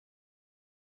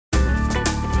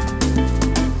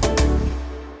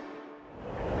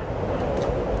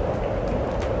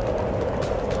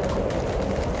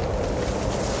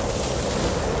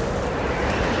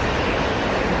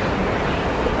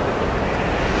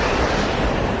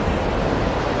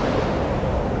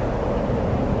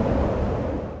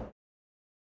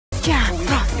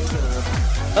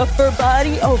upper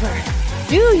body over.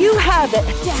 Do you have it?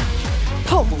 Down,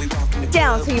 pull,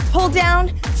 down. So you pull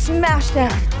down, smash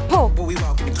down, pull,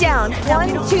 down.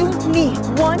 1, 2, knee,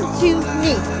 1, 2,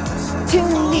 knee, 2,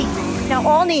 knee. Now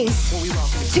all knees,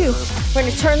 2. We're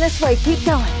gonna turn this way, keep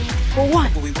going.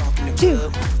 1,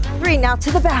 2, 3, now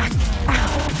to the back.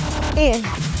 Out, in,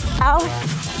 out,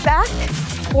 back,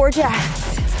 4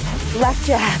 jabs. Left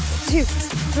jab, 2,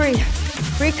 3,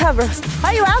 recover.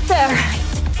 Are you out there?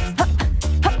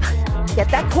 Get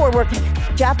that core working.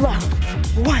 Jab low.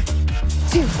 1,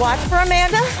 2. Watch for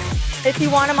Amanda if you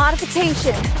want a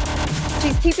modification.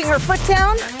 She's keeping her foot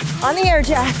down on the air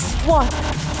jacks. 1,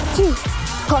 2.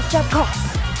 Cross jab,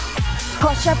 cross.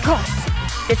 Cross jab, cross.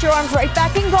 Get your arms right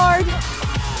back in guard.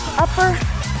 Upper,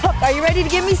 hook. Are you ready to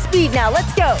give me speed now?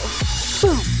 Let's go.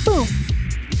 Boom, boom.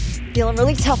 Feeling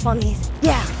really tough on these.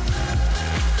 Yeah.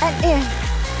 And in.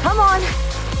 Come on.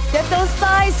 Get those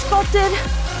thighs sculpted.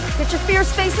 Get your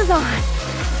fierce faces on.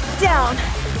 Down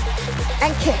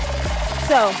and kick.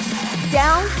 So,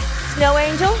 down, snow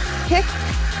angel, kick,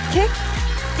 kick,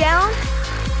 down,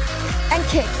 and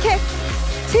kick, kick.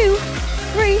 2,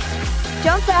 3,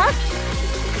 jump back,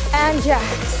 and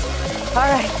jacks. All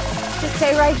right, just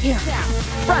stay right here.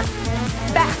 Front,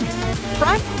 back,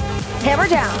 front, hammer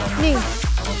down, knee,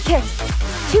 kick,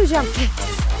 2 jump kicks.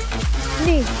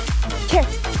 Knee, kick,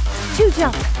 2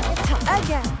 jump.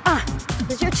 Again,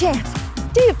 here's your chance.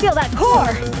 Do you feel that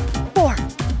core? 4,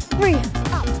 3,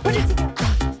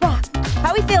 rock.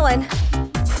 How we feeling?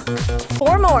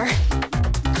 4 more.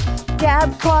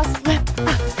 Jab, cross, lift,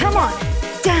 come on.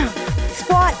 Down,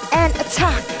 squat and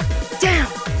attack. Down,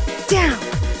 down,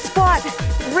 squat,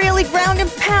 really ground and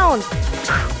pound.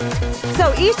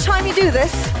 So each time you do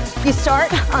this, you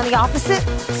start on the opposite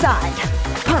side.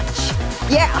 Punch,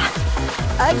 yeah.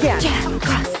 Again, jab,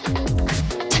 cross.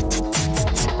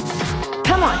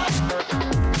 Come on.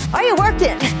 Are you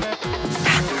working?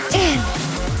 In,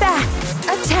 back,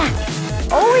 attack.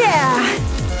 Oh yeah.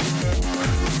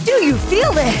 Do you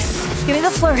feel this? Give me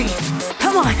the flurry.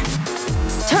 Come on.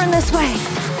 Turn this way.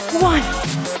 1,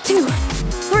 2,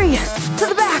 3. To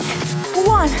the back.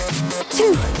 1,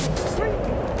 2, 3.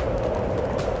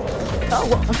 Oh,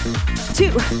 1,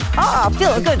 2. Ah,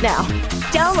 feeling good now.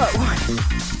 Down low. 1,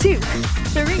 2,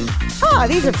 3. Ah,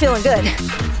 these are feeling good.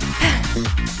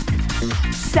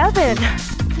 7.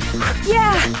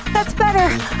 Yeah, that's better.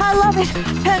 I love it.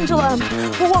 Pendulum.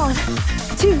 1,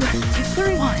 2,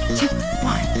 3. 1, 2,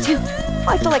 1, 2.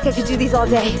 I feel like I could do these all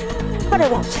day, but I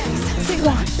won't.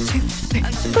 1, 2, 3.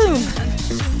 Boom.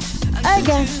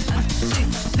 Again. 1, 2,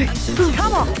 3. Boom.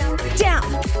 Come on. Down.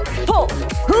 Pull.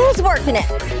 Who's working it?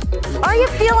 Are you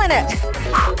feeling it?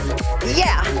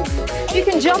 Yeah. You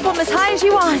can jump them as high as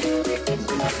you want.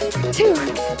 2,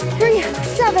 3,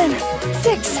 7,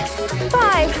 6,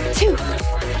 5, 2,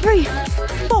 3,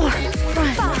 4.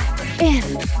 Front, in,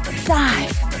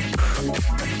 side.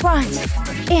 Front,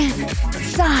 in,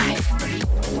 side.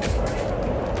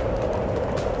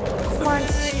 Come on,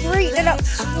 straighten it up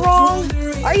strong.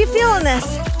 Are you feeling this?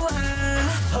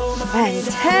 And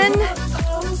 10,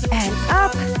 and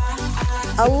up.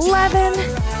 11,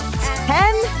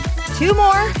 10, 2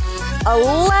 more.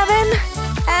 11,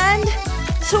 and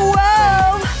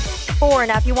 12. 4.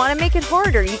 Now, if you want to make it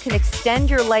harder, you can extend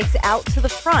your legs out to the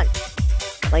front,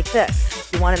 like this.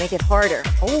 If you want to make it harder.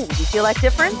 Oh, do you feel that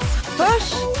difference?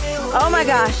 Push. Oh my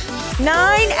gosh.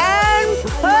 9 and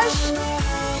push.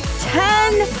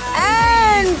 10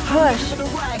 and push.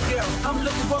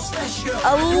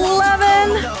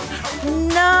 11,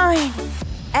 9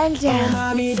 and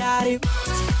down.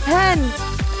 10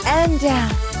 and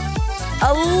down.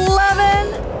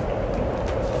 11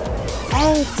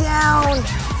 and down.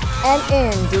 And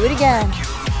in. Do it again.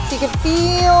 So you can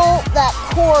feel that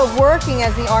core working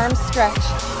as the arms stretch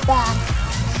back.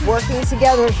 Working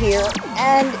together here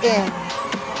and in.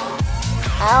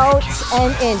 Out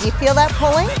and in. Do you feel that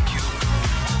pulling?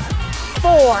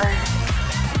 4,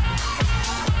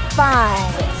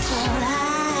 5.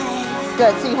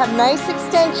 Good. So you have nice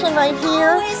extension right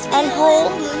here. And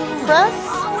hold. Press.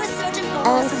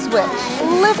 And switch.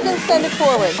 Lift and send it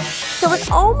forward. So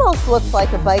it almost looks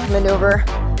like a bike maneuver.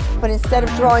 But instead of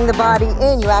drawing the body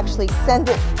in, you actually send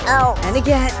it out. And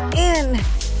again, in,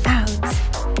 out.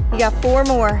 You got 4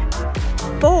 more.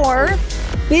 4,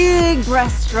 big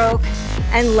breaststroke,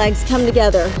 and legs come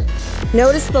together.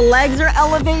 Notice the legs are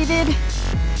elevated,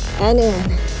 and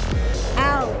in,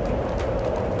 out,